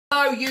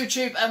Hello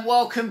YouTube and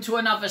welcome to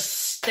another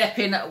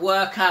step-in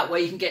workout where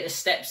you can get the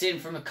steps in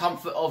from the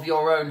comfort of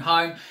your own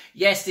home.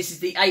 Yes, this is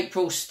the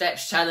April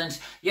Steps Challenge.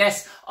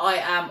 Yes, I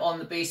am on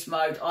the beast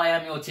mode. I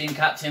am your team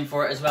captain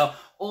for it as well.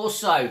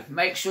 Also,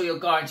 make sure you're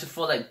going to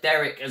follow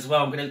Derek as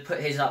well. I'm going to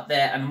put his up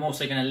there and I'm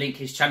also going to link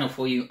his channel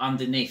for you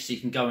underneath so you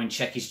can go and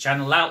check his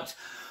channel out.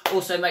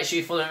 Also, make sure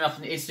you follow him up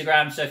on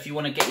Instagram, so if you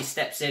want to get your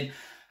steps in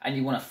and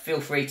you want to,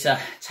 feel free to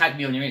tag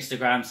me on your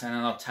Instagrams and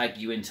then I'll tag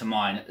you into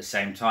mine at the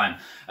same time.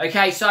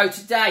 Okay, so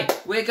today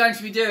we're going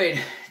to be doing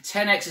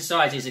 10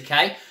 exercises,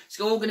 okay? It's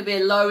all going to be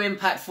a low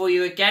impact for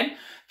you again.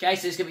 Okay,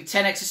 so there's going to be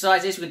 10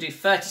 exercises. We're going to do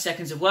 30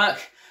 seconds of work.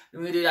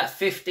 Then we're going to do that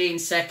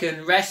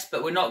 15-second rest,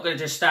 but we're not going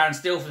to just stand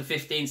still for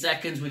 15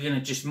 seconds. We're going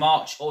to just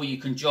march, or you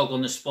can jog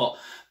on the spot,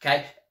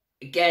 okay?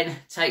 Again,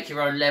 take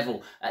your own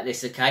level at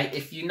this, okay?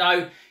 If you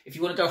want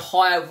to go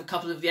higher with a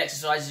couple of the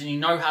exercises and you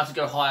know how to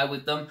go higher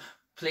with them,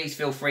 please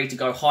feel free to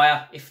go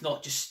higher. If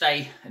not, just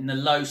stay in the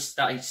low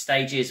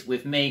stages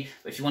with me.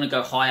 But if you want to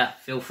go higher,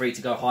 feel free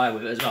to go higher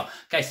with it as well.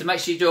 Okay, so make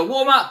sure you do a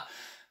warm-up.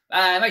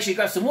 Make sure you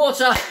grab some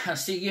water. I'll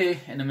see you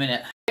in a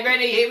minute.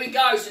 Ready? Here we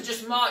go. So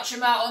just march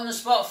them out on the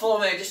spot for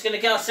me. Just going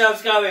to get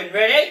ourselves going.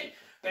 Ready?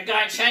 We're going to go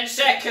in 10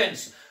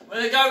 seconds. We're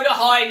going to go with the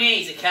high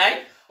knees,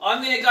 okay?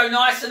 I'm going to go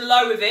nice and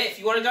low with it. If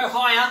you want to go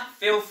higher,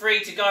 feel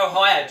free to go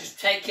higher. Just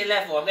take your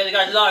level. I'm going to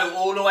go low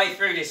all the way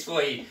through this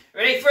for you.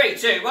 Ready? 3,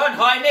 2, 1.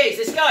 High knees.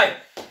 Let's go.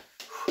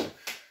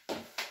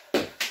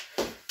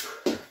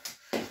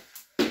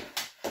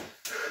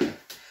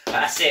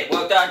 That's it.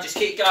 Well done. Just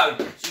keep going.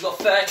 So you've got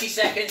 30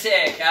 seconds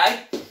here,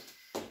 okay?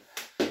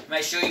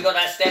 Make sure you've got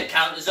that step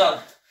counters on.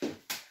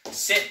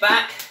 Sit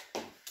back.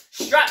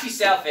 Strap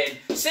yourself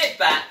in. Sit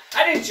back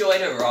and enjoy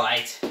the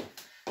ride.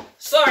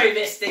 Sorry,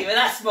 Misty, but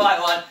that's my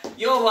one.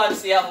 Your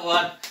one's the other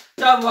one.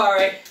 Don't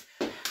worry.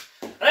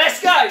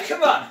 Let's go.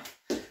 Come on.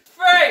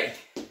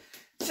 3,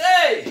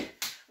 2,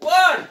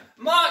 1.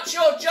 March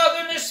or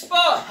jog on the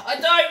spot. I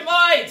don't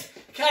mind.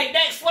 Okay,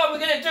 next one we're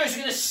going to do is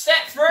we're going to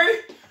step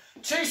through.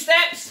 2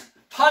 steps.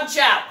 Punch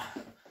out.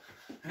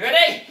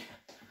 Ready?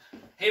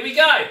 Here we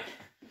go.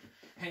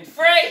 In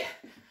 3,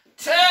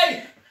 2,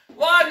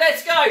 1.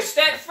 Let's go.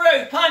 Step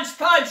through. Punch,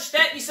 punch.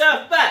 Step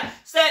yourself back.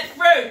 Step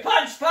through.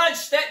 Punch, punch.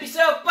 Step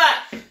yourself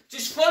back.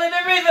 Just follow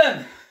the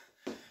rhythm.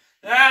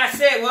 That's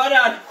it. Well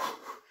done.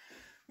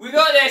 We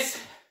got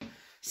this.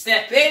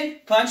 Step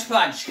in. Punch,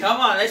 punch.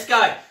 Come on. Let's go.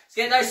 Let's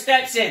get those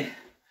steps in.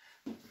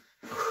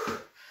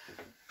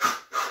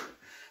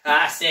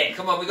 That's it.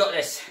 Come on. We got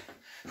this.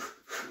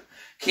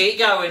 Keep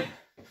going.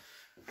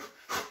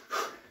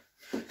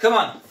 Come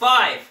on.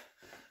 5,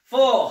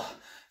 4,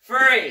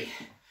 3,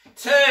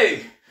 2,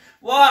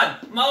 1.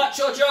 March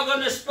or jog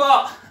on the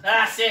spot.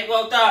 That's it.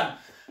 Well done.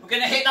 We're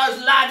going to hit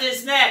those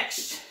ladders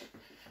next.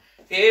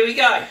 Here we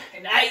go.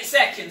 In 8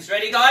 seconds.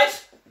 Ready,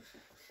 guys?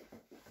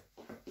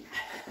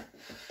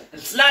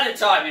 It's ladder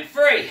time in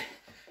 3,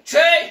 2,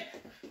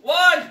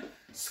 1.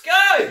 Let's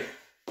go.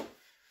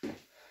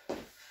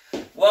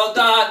 Well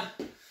done.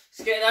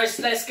 Let's get those.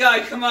 Let's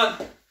go. Come on.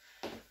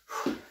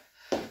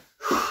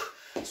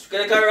 So we're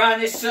going to go around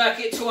this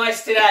circuit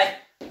twice today.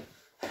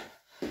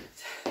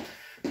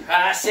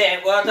 That's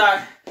it. Well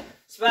done.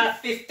 It's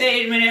about a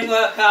 15-minute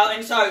workout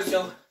in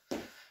total.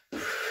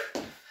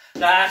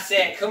 That's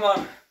it. Come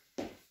on.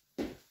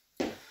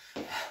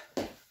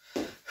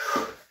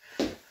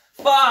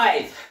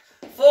 5,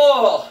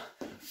 4,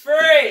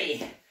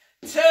 3,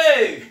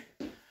 2,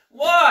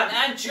 1.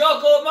 And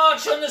jog or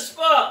march on the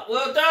spot.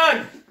 Well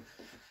done.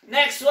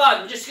 Next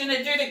one, we're just going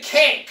to do the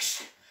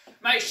kicks.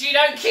 Make sure you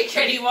don't kick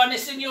anyone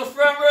that's in your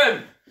front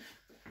room.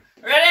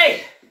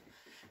 Ready?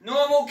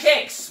 Normal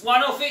kicks,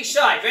 1 off each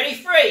side. Ready?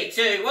 3,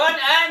 2, 1,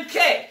 and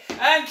kick,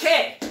 and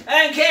kick,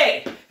 and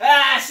kick.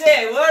 That's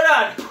it. Well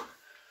done.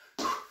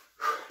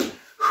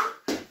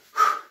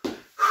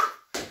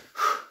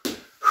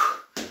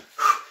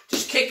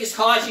 Just kick as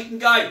high as you can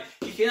go.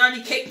 You can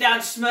only kick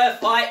down Smurf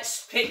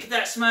height. Pick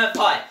that Smurf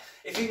height.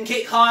 If you can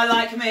kick high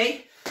like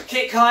me,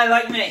 kick high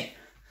like me.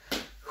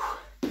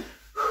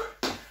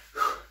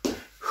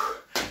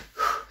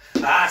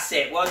 That's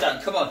it. Well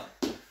done. Come on.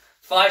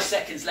 5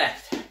 seconds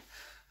left.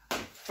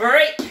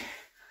 3,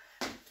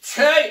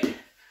 2,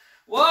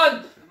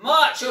 1.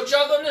 March or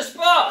jog on the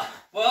spot.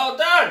 Well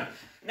done.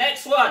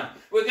 Next one.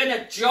 We're going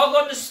to jog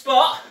on the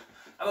spot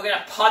and we're going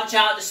to punch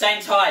out at the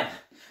same time.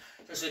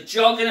 Just a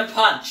jog and a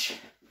punch.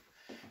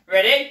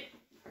 Ready?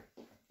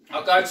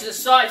 I'll go to the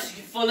side so you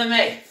can follow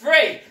me.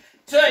 3,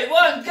 2,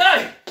 1,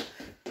 go.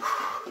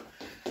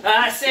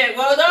 That's it.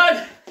 Well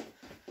done.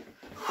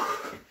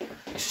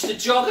 Just a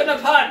jog and a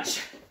punch.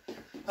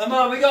 Come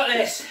on, we got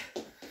this.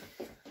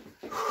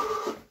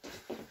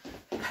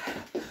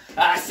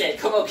 That's it.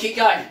 Come on, keep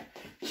going.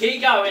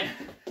 Keep going.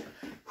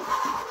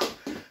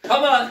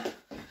 Come on.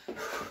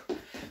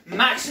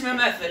 Maximum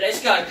effort.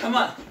 Let's go. Come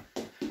on.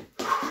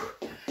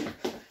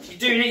 If you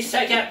do need to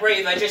take that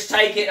breather, just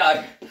take it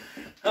though.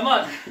 Come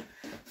on.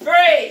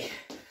 3,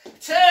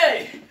 2,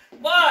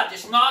 1.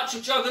 Just march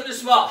or jog on the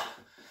spot.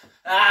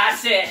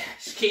 That's it.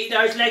 Just keep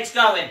those legs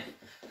going.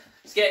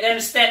 Let's get them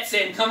steps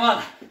in. Come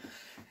on.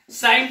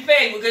 Same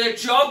thing, we're going to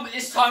jog, but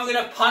this time we're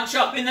going to punch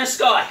up in the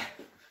sky.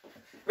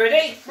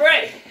 Ready? 3,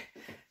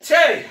 2,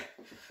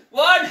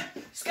 1,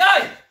 let's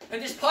go.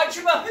 And just punch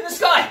them up in the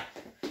sky.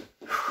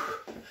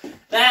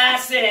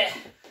 That's it.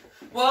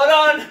 Well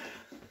done.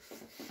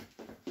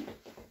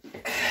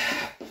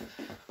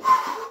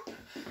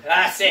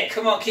 That's it.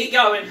 Come on, keep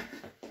going.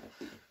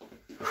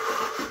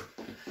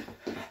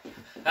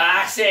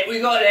 That's it. We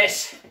got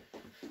this.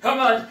 Come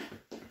on.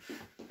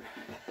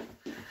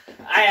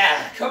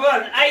 Come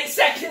on. 8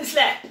 seconds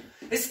left.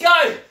 Let's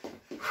go.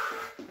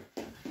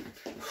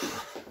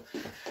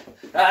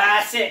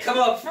 That's it. Come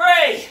on.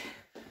 3,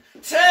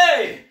 2,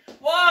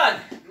 1.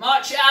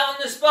 March it out on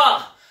the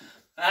spot.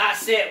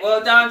 That's it.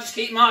 Well done. Just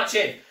keep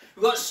marching.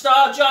 We've got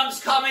star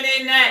jumps coming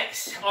in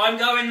next. I'm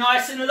going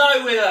nice and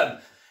low with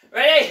them.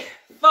 Ready?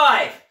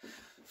 5,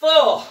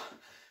 4,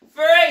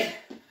 3,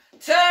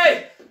 2,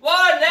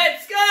 1.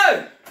 Let's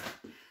go.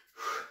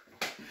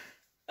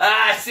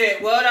 That's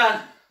it. Well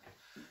done.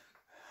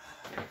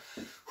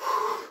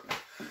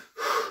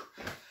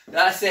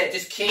 That's it.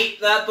 Just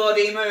keep that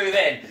body moving.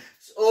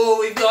 That's all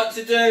we've got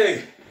to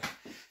do.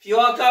 If you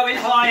are going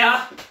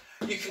higher,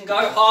 you can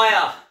go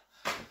higher.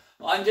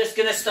 I'm just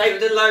going to stay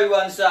with the low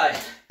ones though.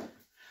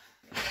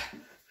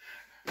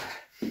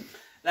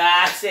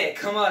 That's it.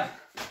 Come on.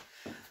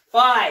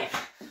 5,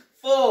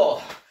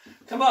 4.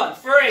 Come on.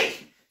 3,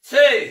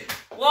 2,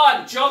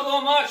 1. Jog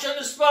or march on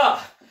the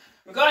spot.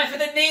 We're going for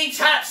the knee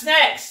taps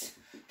next.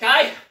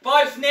 Okay?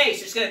 Both knees.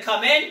 Just going to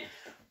come in.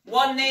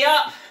 One knee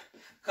up.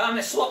 Come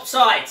and swap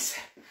sides.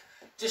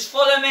 Just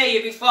follow me.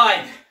 You'll be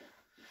fine.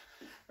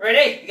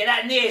 Ready? Get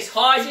that knee as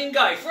high as you can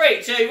go.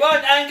 3, 2,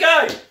 1, and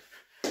go.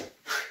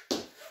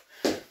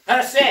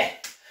 That's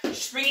it.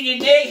 Just bring your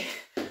knee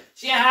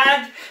to your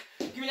hand.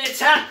 Give it a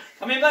tap.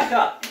 Coming back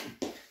up.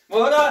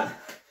 Well done.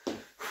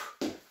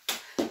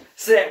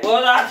 That's it.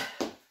 Well done.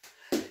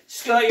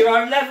 Just go at your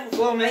own level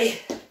for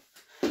me.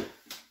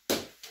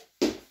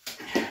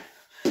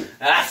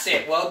 That's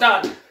it. Well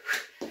done.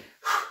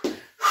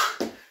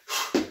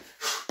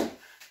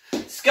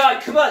 Let's go.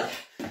 Come on.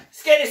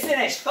 Let's get this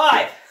finished.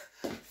 5,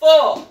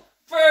 4,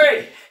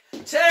 3,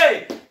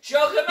 2.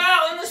 Jog them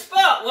out on the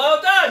spot.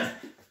 Well done.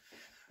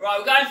 Right,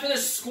 we're going for the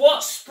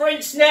squat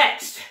sprints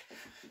next.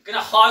 We're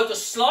going to hold a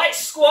slight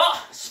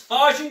squat, as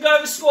far as you can go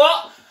with the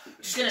squat.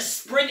 We're just going to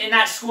sprint in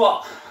that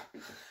squat.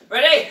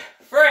 Ready?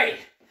 3,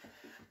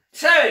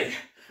 2,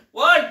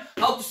 1.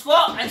 Hold the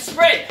squat and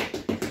sprint.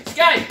 Let's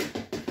go.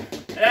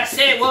 That's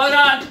it, well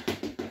done.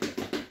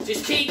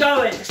 Just keep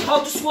going. Just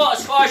hold the squat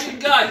as far as you can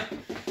go.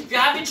 If you're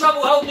having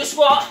trouble holding the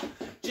squat,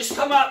 just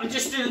come up and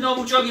just do the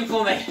normal jogging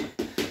for me.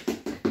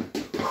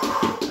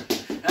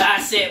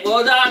 That's it,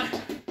 well done.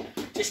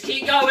 Just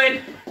keep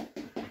going.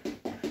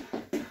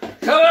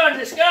 Come on,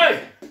 let's go.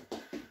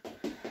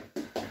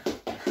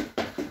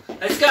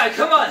 Let's go,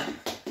 come on.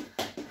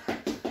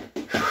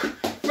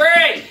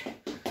 3,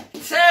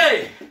 2,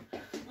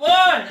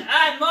 1,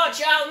 and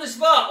march out on the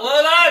spot.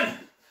 Well done.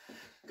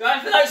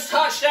 Going for those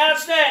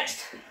touchdowns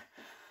next.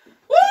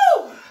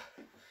 Woo!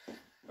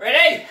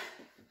 Ready?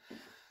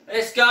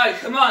 Let's go,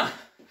 come on.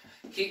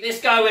 Keep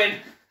this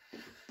going.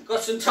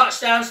 Got some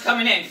touchdowns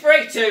coming in.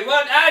 3, 2,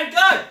 1, and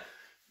go.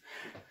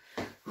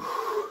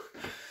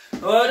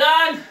 Well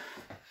done.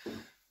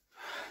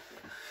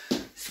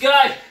 Let's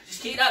go.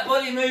 Just keep that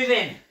body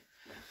moving.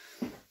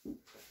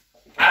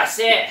 That's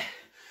it.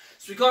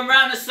 So we've gone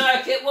round the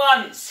circuit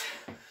once.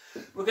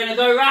 We're going to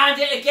go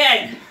round it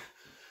again.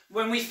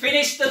 When we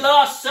finish the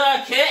last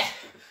circuit,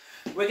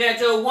 we're going to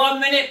do a 1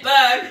 minute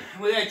burn.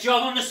 We're going to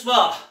jog on the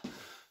spot.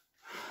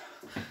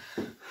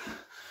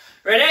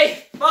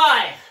 Ready?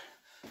 5,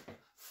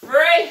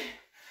 3,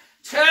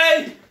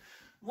 2,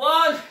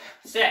 1.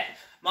 Set.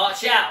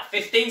 March out.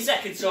 15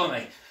 seconds for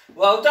me.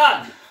 Well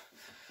done.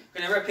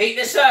 We're going to repeat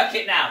the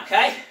circuit now,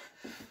 okay?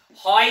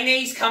 High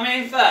knees coming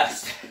in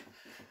first.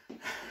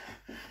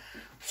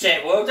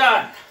 Set. Well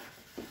done.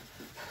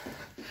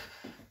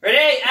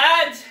 Ready?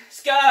 And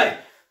let's go.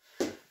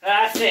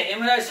 That's it. In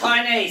with those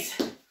high knees.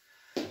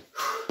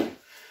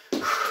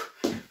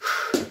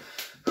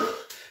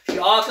 If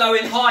you are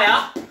going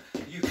higher,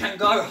 you can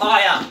go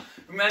higher.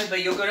 Remember,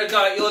 you're going to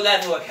go at your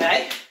level,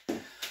 okay?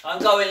 I'm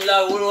going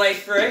low all the way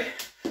through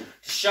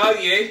to show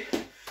you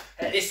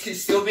that this can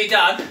still be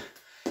done,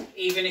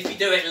 even if you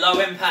do it low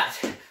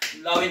impact,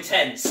 low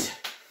intense.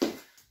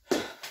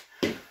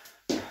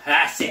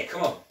 That's it,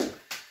 come on.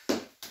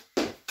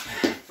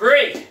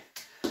 3,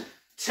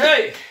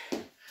 2,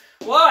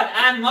 1,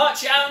 and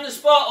march out on the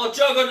spot or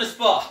jog on the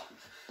spot.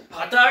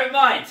 I don't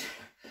mind.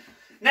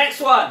 Next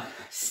one,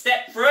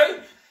 step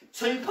through,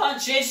 2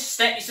 punches,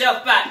 step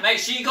yourself back. Make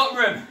sure you got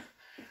room.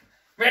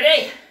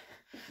 Ready?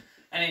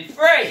 And in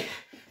 3,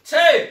 2,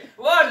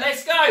 1,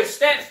 let's go.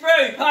 Step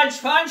through,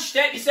 punch, punch,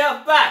 step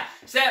yourself back.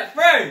 Step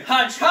through,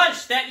 punch, punch,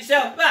 step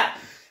yourself back.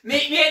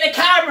 Meet me in the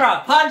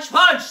camera, punch,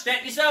 punch,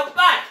 step yourself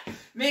back.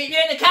 Meet me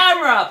in the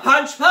camera,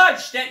 punch, punch,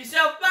 step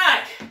yourself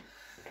back.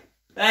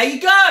 There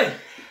you go.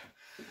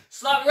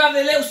 It's like we're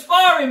having a little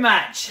sparring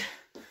match.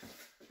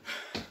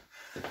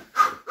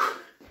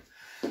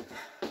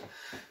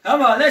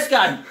 Come on, let's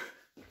go.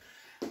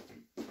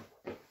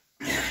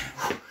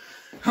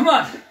 Come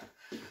on.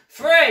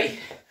 3,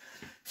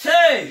 2,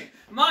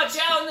 march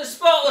out on the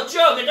spot or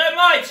jog, I don't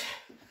mind.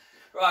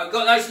 Right, we've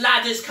got those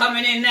ladders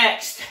coming in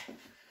next.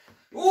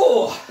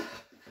 Ooh,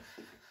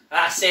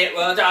 that's it,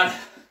 well done.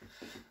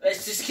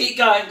 Let's just keep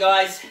going,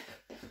 guys.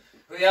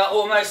 We are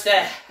almost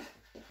there.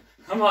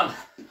 Come on,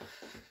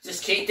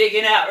 just keep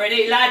digging out.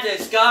 Ready,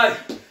 ladders, go.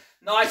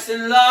 Nice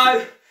and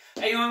low.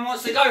 Anyone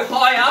wants to go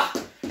higher,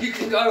 you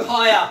can go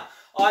higher.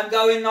 I'm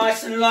going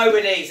nice and low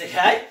with these,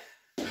 okay?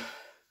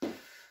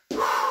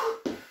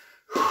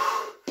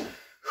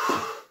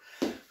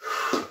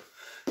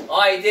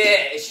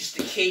 Idea is just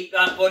to keep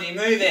that body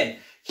moving.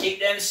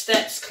 Keep them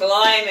steps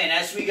climbing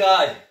as we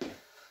go.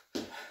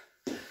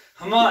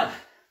 Come on.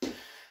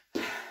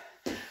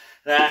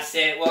 That's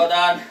it, well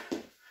done.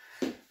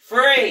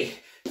 3,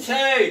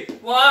 2,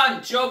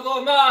 1, jog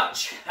or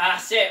march.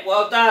 That's it,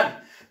 well done.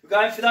 We're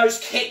going for those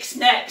kicks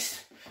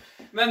next.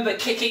 Remember,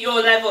 kick at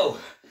your level.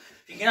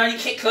 If you can only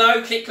kick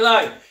low, kick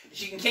low.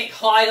 If you can kick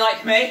high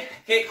like me,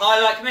 kick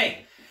high like me.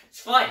 It's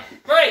fine.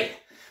 3,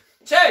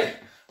 2,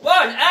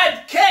 1,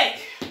 and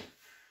kick.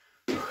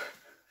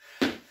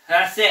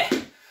 That's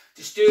it.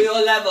 Just do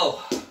your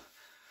level.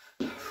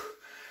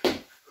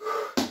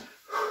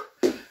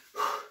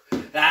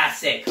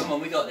 That's it. Come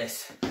on, we got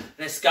this.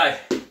 Let's go.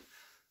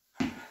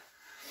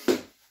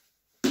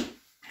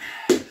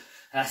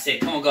 That's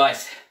it. Come on,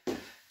 guys.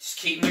 Just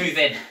keep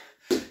moving.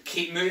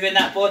 Keep moving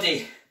that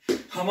body.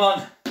 Come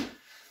on.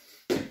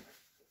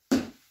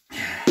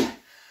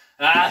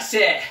 That's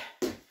it.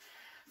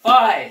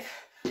 5,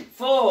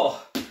 4,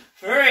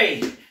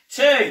 3,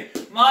 2.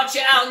 March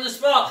it out on the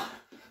spot.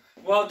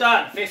 Well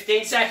done.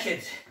 15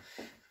 seconds.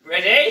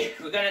 Ready?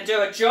 We're going to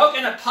do a jog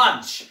and a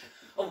punch.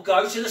 I'll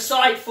go to the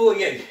side for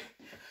you.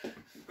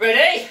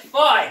 Ready?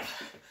 5,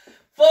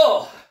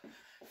 4,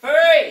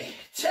 3,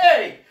 2,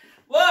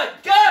 1,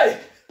 go!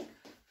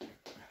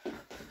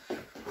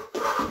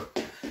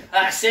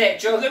 That's it.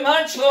 Jog and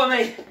punch for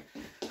me.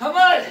 Come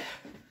on.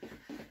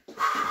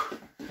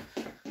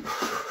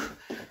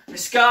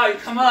 Let's go.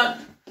 Come on.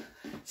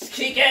 Just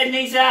keep getting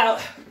these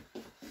out.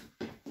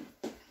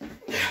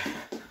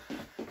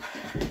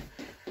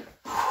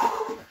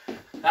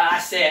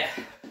 That's it.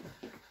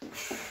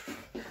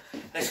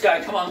 Let's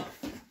go. Come on.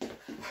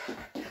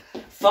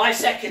 5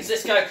 seconds.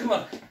 Let's go. Come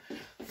on.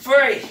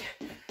 3,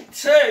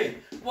 2,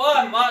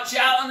 1. March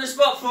out on the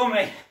spot for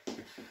me.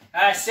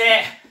 That's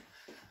it.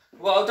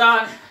 Well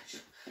done.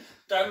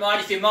 Don't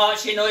mind if you're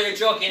marching or you're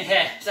jogging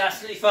here. It's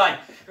absolutely fine.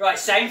 Right,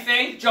 same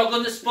thing. Jog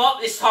on the spot.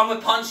 This time we're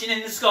punching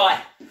in the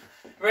sky.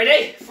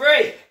 Ready?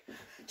 3,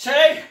 2,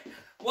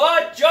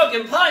 1. Jog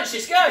and punch.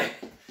 Let's go.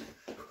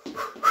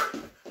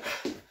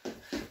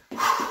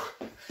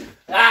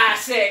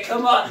 That's it.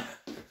 Come on.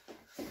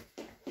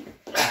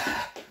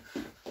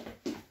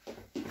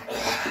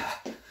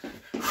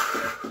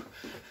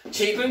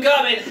 Keep them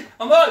going.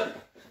 Come on.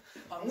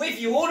 I'm with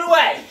you all the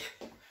way.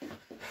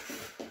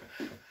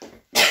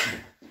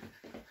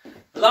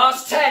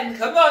 Last 10.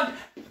 Come on.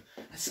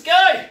 Let's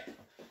go.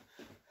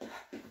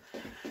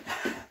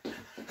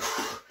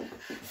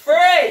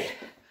 3,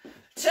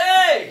 2,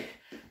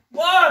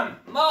 1.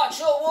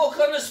 March or walk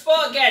on the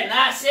spot again.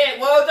 That's it.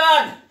 Well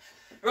done.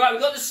 Right,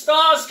 we've got the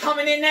stars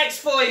coming in next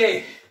for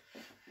you.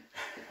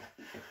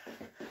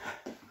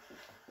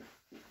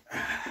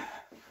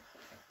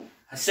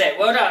 That's it.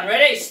 Well done.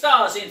 Ready?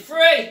 Stars in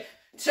 3,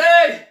 2,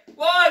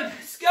 1.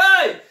 Let's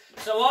go.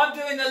 So I'm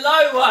doing the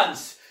low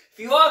ones. If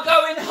you are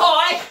going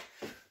high,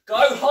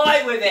 go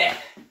high with it.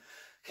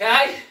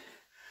 Okay?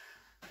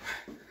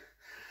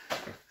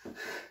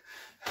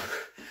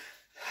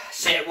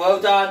 That's it.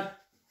 Well done.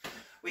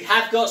 We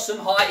have got some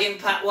high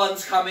impact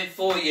ones coming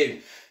for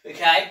you.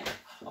 Okay?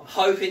 I'm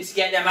hoping to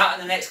get them out in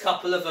the next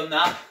couple of them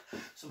now.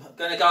 So I'm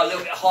going to go a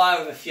little bit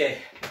higher with a few.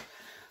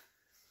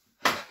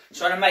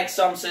 Trying to make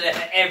some so they're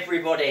for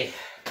everybody.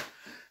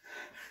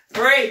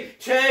 3,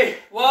 2,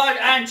 1,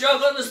 and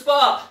jog on the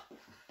spot.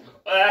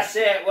 That's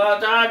it, well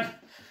done.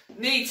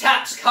 Knee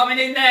taps coming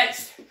in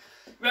next.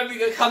 Remember,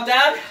 you're going to come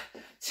down,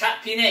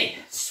 tap your knee,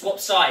 swap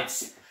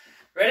sides.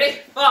 Ready?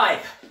 5,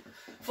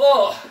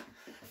 4,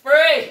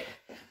 3,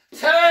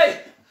 2,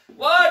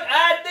 1,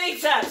 and knee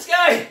taps,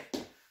 go.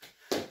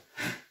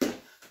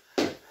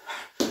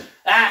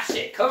 That's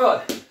it, come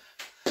on.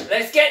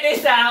 Let's get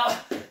this out.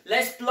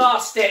 Let's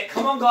blast it.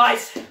 Come on,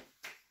 guys.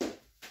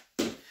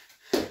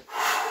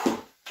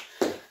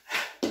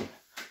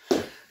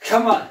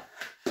 Come on.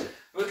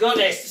 We've got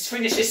this. Let's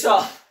finish this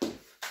off.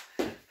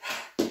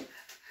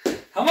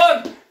 Come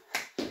on.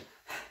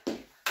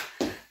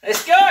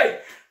 Let's go.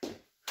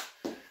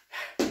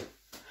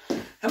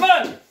 Come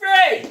on.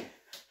 3,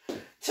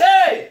 2,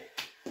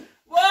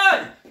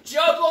 1.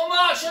 Jog or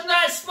march on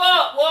that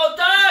spot. Well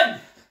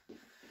done.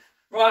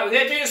 Right, we're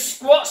going to do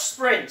squat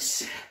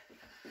sprints.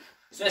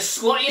 So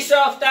squat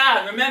yourself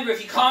down. Remember,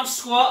 if you can't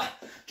squat,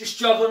 just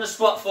jog on the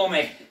spot for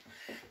me.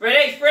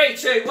 Ready? 3,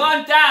 2,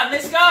 1, down.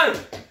 Let's go.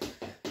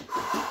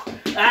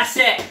 That's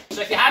it.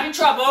 So if you're having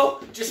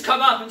trouble, just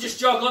come up and just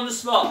jog on the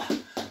spot.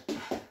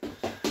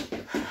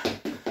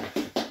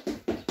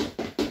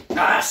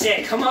 That's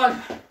it, come on.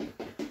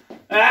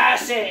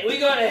 That's it, we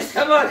got this,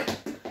 come on.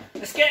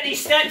 Let's get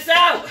these steps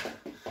out.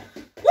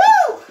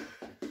 Woo!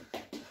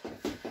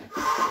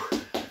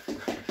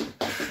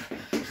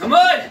 Come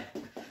on.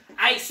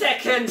 8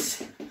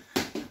 seconds.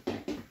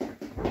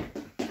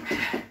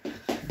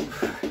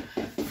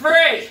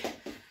 3,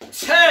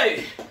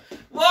 2,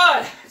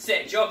 1. That's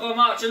it, jog or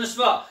march on the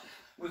spot.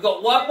 We've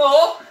got one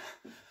more,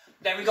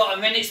 then we've got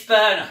a minute's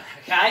burner,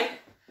 okay?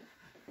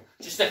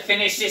 Just to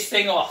finish this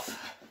thing off.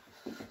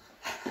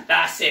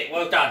 That's it,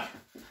 well done.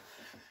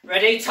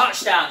 Ready,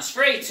 touchdowns.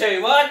 3,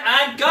 2, 1,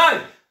 and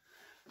go.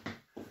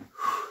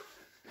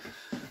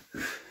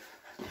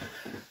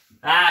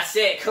 That's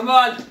it, come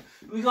on.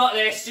 We got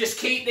this, just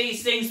keep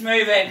these things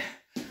moving.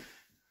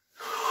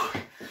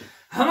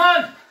 Come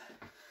on.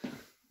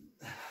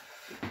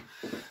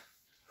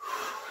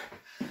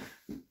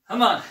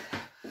 Come on,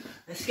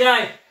 let's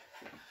go.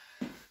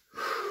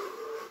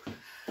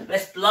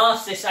 Let's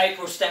blast this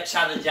April Step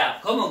Challenge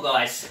out. Come on,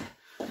 guys.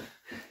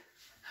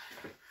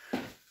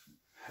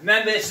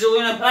 Remember, this is all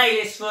in a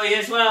playlist for you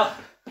as well.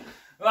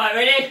 Right,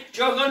 ready?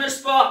 Jog on the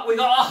spot. We've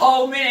got a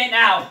whole minute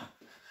now.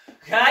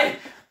 Okay?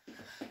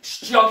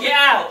 Just jog it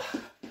out.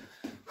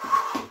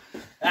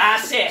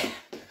 That's it.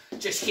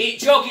 Just keep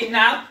jogging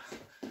now.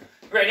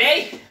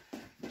 Ready?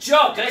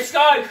 Jog. Let's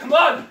go. Come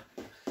on.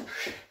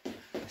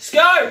 Let's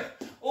go.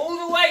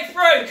 All the way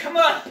through. Come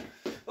on.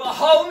 Got a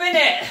whole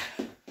minute.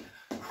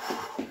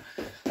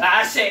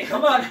 That's it.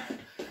 Come on.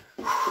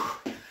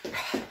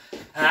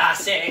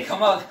 That's it.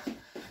 Come on.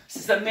 This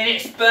is the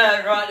minute's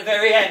burn right at the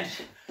very end.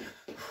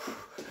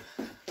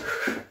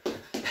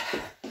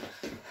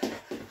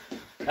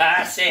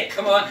 That's it.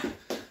 Come on.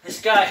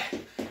 Let's go.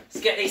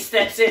 Let's get these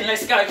steps in.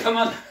 Let's go. Come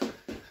on.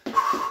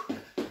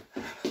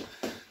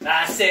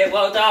 That's it.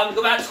 Well done. We've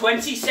got about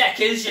 20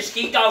 seconds. Just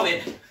keep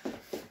going.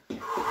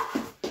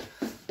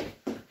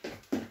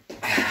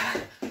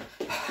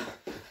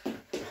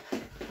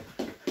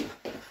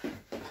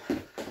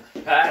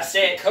 That's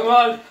it, come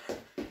on.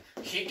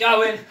 Keep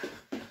going.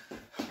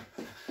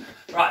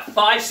 Right,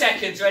 5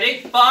 seconds,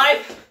 ready?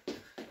 5,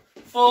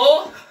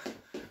 4,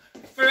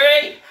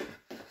 3,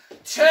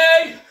 2,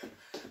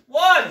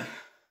 1.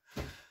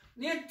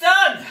 You're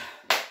done.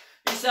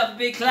 Give yourself a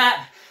big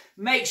clap.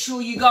 Make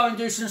sure you go and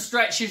do some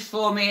stretches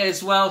for me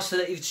as well so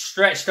that you've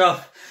stretched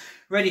off.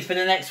 Ready for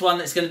the next one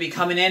that's going to be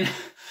coming in.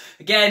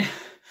 Again,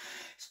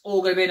 it's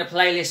all going to be in a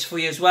playlist for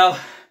you as well.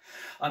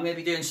 I'm going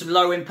to be doing some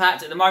low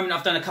impact. At the moment,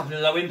 I've done a couple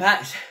of low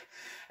impact,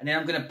 and then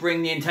I'm going to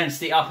bring the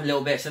intensity up a little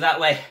bit. So that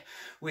way,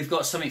 we've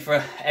got something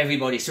for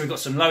everybody. So we've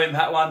got some low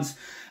impact ones,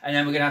 and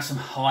then we're going to have some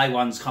high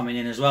ones coming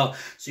in as well.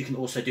 So you can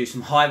also do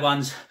some high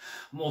ones.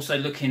 I'm also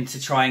looking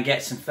to try and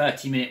get some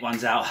 30-minute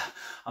ones out.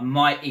 I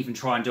might even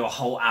try and do a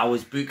whole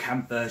hour's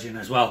bootcamp version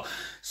as well.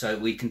 So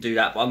we can do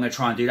that, but I'm going to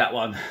try and do that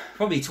one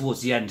probably towards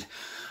the end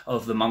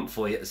of the month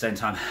for you at the same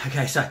time.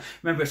 Okay, so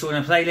remember, it's all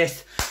in a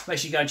playlist. Make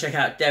sure you go and check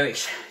out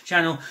Derek's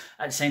channel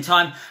at the same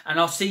time, and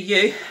I'll see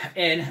you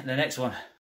in the next one.